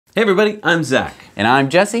Hey everybody, I'm Zach. And I'm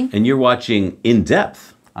Jesse. And you're watching In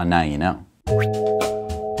Depth on Now You Know.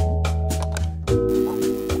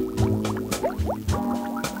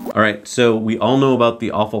 All right, so we all know about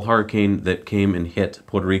the awful hurricane that came and hit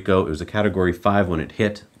Puerto Rico. It was a Category 5 when it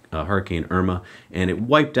hit, Hurricane Irma, and it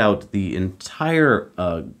wiped out the entire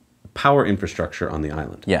power infrastructure on the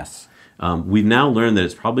island. Yes. We've now learned that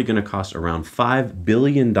it's probably going to cost around $5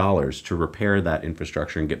 billion to repair that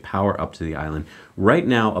infrastructure and get power up to the island. Right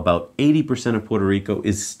now, about 80% of Puerto Rico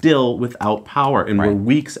is still without power, and we're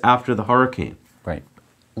weeks after the hurricane. Right.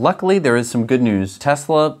 Luckily, there is some good news.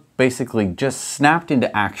 Tesla basically just snapped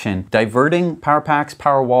into action, diverting power packs,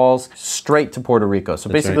 power walls straight to Puerto Rico.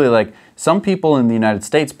 So basically, like, some people in the United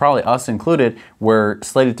States, probably us included, were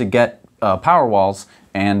slated to get power walls,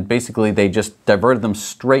 and basically they just diverted them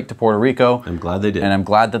straight to Puerto Rico. I'm glad they did. And I'm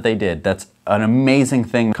glad that they did. That's an amazing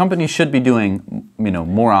thing. Companies should be doing,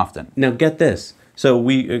 more often. Now get this. So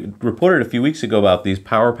we reported a few weeks ago about these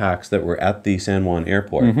power packs that were at the San Juan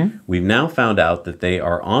airport. We've now found out that they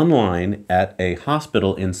are online at a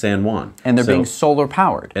hospital in San Juan. And they're being solar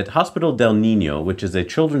powered. At Hospital del Niño, which is a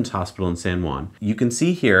children's hospital in San Juan, you can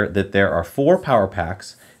see here that there are 4 power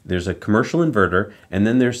packs. There's a commercial inverter, and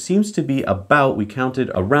then there seems to be we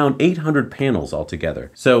counted around 800 panels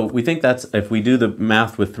altogether. So we think that's, if we do the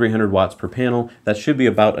math with 300 watts per panel, that should be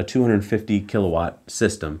about a 250 kilowatt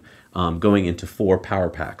system going into 4 power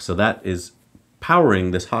packs. So that is powering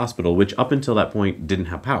this hospital, which up until that point didn't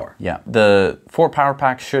have power. Yeah, the 4 power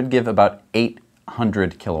packs should give about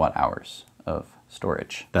 800 kilowatt hours of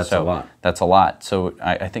storage. That's a lot. That's a lot. So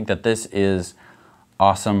I think that this is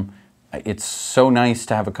awesome. It's so nice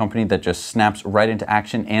to have a company that just snaps right into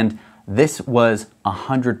action, and this was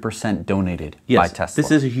 100% donated by Tesla.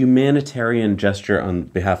 This is a humanitarian gesture on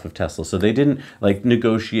behalf of Tesla. So they didn't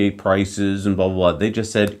negotiate prices and blah, blah, blah. They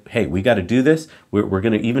just said, hey, we got to do this. We're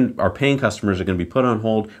going to, even our paying customers are going to be put on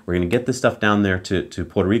hold. We're going to get this stuff down there to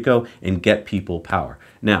Puerto Rico and get people power.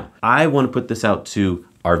 Now, I want to put this out to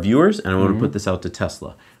our viewers, and I want to put this out to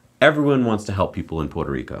Tesla. Everyone wants to help people in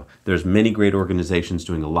Puerto Rico. There's many great organizations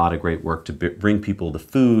doing a lot of great work to bring people the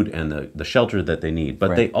food and the shelter that they need,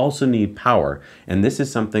 but they also need power. And this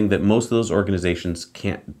is something that most of those organizations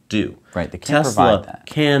can't do. Right, they can't Tesla provide that.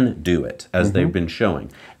 Can do it, as they've been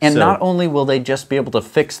showing. And not only will they just be able to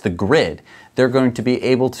fix the grid, they're going to be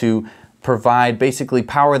able to provide basically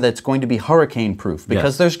power that's going to be hurricane proof,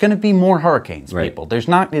 because there's going to be more hurricanes, people. There's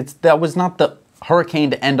not, that was not the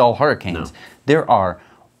hurricane to end all hurricanes. No. There are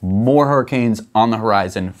more hurricanes on the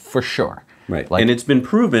horizon for sure. Right, and it's been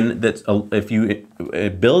proven that if you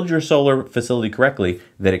build your solar facility correctly,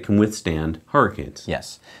 that it can withstand hurricanes.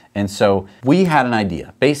 Yes, and so we had an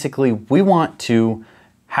idea. Basically, we want to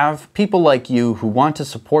have people like you who want to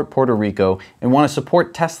support Puerto Rico and want to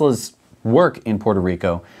support Tesla's work in Puerto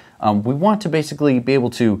Rico. We want to basically be able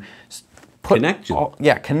to connect you.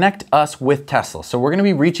 Connect us with Tesla. So we're going to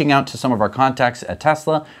be reaching out to some of our contacts at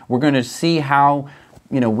Tesla. We're going to see how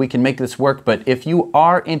we can make this work. But if you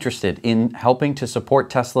are interested in helping to support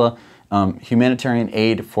Tesla humanitarian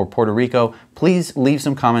aid for Puerto Rico, please leave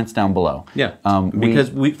some comments down below. Yeah, because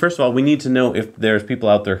first of all, we need to know if there's people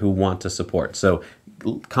out there who want to support. So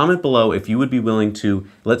comment below if you would be willing to,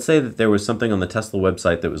 let's say that there was something on the Tesla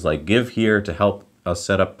website that was like, give here to help us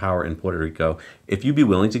set up power in Puerto Rico, if you'd be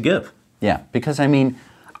willing to give. Yeah, because I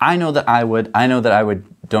know that I would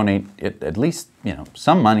donate at least,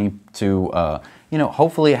 some money to,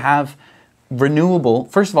 hopefully have renewable,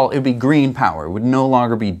 first of all, it would be green power. It would no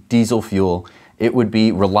longer be diesel fuel. It would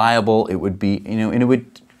be reliable. It would be, and it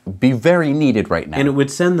would be very needed right now. And it would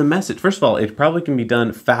send the message. First of all, it probably can be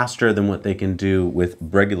done faster than what they can do with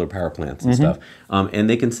regular power plants and stuff. And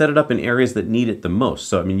they can set it up in areas that need it the most.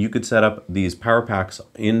 So, you could set up these power packs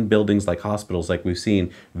in buildings like hospitals like we've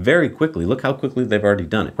seen very quickly. Look how quickly they've already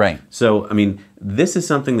done it. Right. So, this is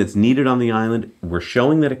something that's needed on the island. We're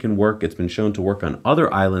showing that it can work. It's been shown to work on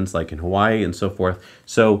other islands like in Hawaii and so forth.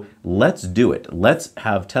 So let's do it. Let's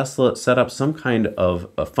have Tesla set up some kind of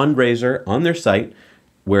a fundraiser on their site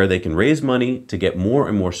where they can raise money to get more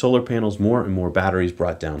and more solar panels, more and more batteries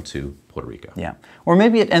brought down to Puerto Rico. Yeah. Or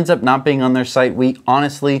maybe it ends up not being on their site. We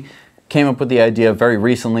honestly came up with the idea very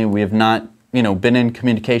recently. We have not, been in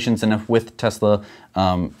communications enough with Tesla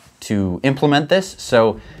to implement this.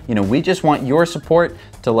 So, we just want your support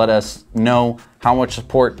to let us know how much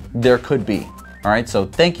support there could be. All right. So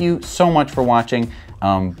thank you so much for watching.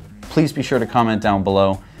 Please be sure to comment down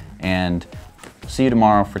below, and see you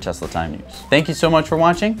tomorrow for Tesla Time News. Thank you so much for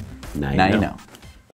watching. Now you know.